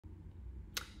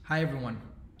Hi everyone,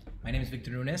 my name is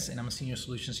Victor Nunez and I'm a Senior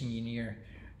Solutions Engineer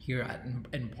here at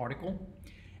mParticle.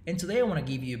 And today I want to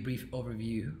give you a brief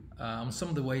overview on some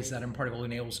of the ways that mParticle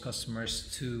enables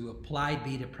customers to apply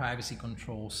data privacy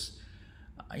controls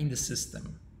in the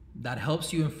system that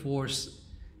helps you enforce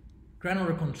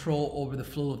granular control over the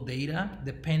flow of data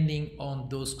depending on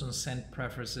those consent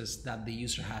preferences that the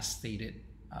user has stated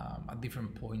at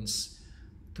different points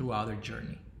throughout their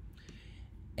journey.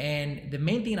 And the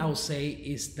main thing I will say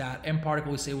is that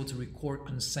mParticle is able to record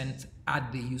consent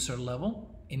at the user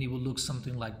level, and it will look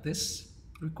something like this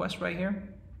request right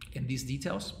here in these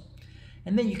details.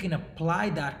 And then you can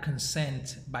apply that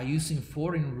consent by using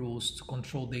forwarding rules to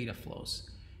control data flows.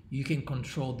 You can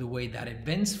control the way that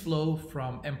events flow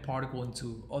from mParticle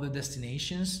into other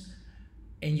destinations,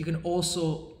 and you can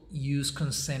also use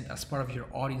consent as part of your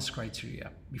audience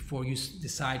criteria before you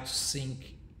decide to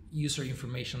sync user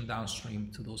information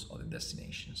downstream to those other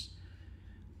destinations.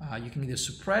 You can either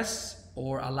suppress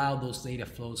or allow those data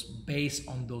flows based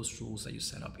on those rules that you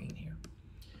set up in here.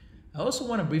 I also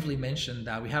want to briefly mention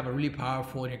that we have a really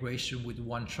powerful integration with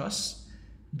OneTrust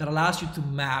that allows you to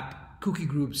map cookie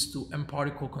groups to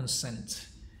mParticle consent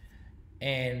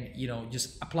and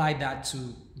just apply that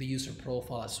to the user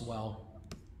profile as well.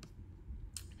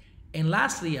 And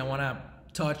lastly, I want to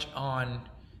touch on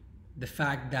the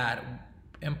fact that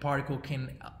mParticle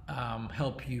can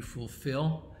help you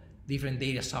fulfill different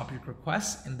data subject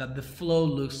requests, and that the flow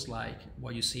looks like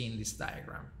what you see in this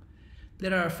diagram.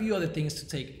 There are a few other things to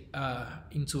take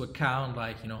into account,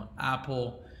 like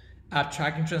Apple app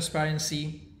tracking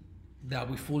transparency that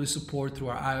we fully support through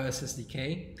our iOS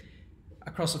SDK,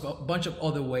 across a bunch of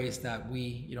other ways that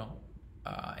we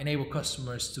enable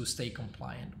customers to stay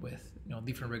compliant with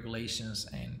different regulations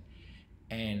and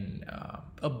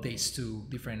updates to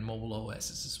different mobile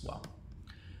OSs as well.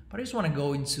 But I just want to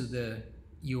go into the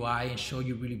UI and show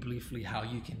you really briefly how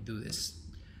you can do this.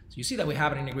 So you see that we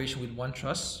have an integration with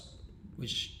OneTrust,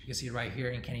 which you can see right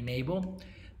here and can enable.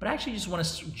 But I actually just want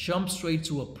to jump straight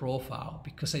to a profile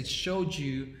because I showed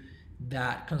you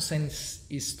that consent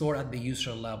is stored at the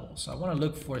user level. So I want to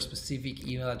look for a specific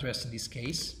email address in this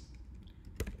case.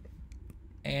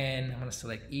 And I'm going to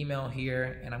select email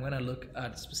here, and I'm going to look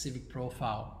at a specific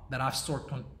profile that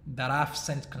I've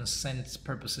sent consent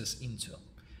purposes into.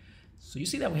 So you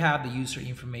see that we have the user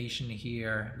information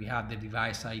here, we have the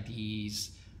device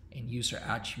IDs and user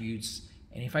attributes.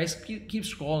 And if I keep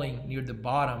scrolling near the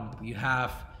bottom, you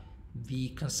have the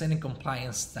consent and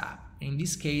compliance tab. In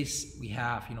this case, we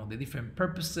have the different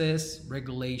purposes,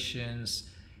 regulations,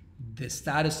 the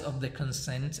status of the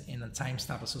consent, and the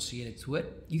timestamp associated to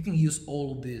it. You can use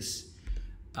all of this,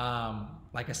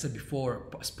 like I said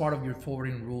before, as part of your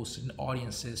forwarding rules and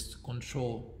audiences to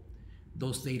control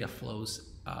those data flows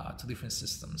to different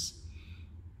systems.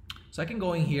 So I can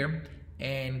go in here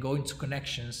and go into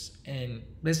connections, and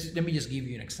let me just give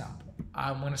you an example.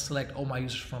 I'm going to select all my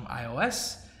users from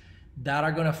iOS that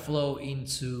are going to flow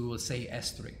into, let's say,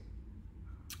 S3.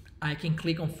 I can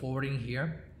click on forwarding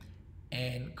here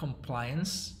and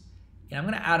compliance, and I'm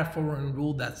going to add a forwarding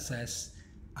rule that says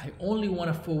I only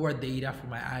want to forward data for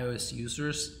my iOS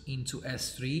users into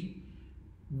S3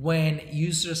 when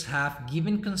users have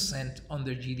given consent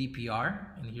under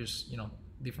GDPR, and here's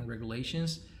different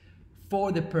regulations,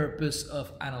 for the purpose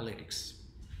of analytics.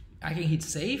 I can hit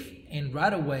save, and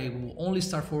right away we will only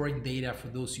start forwarding data for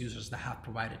those users that have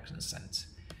provided consent.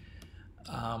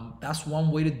 That's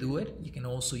one way to do it. You can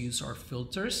also use our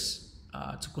filters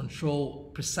to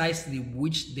control precisely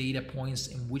which data points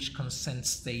and which consent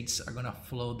states are going to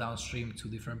flow downstream to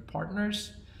different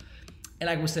partners. And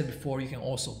like we said before, you can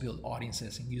also build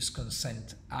audiences and use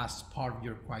consent as part of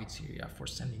your criteria for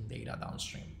sending data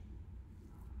downstream.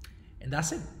 And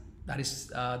that's it. That is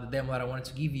the demo that I wanted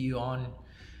to give you on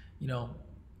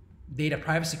data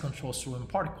privacy controls through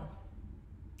mParticle.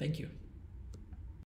 Thank you.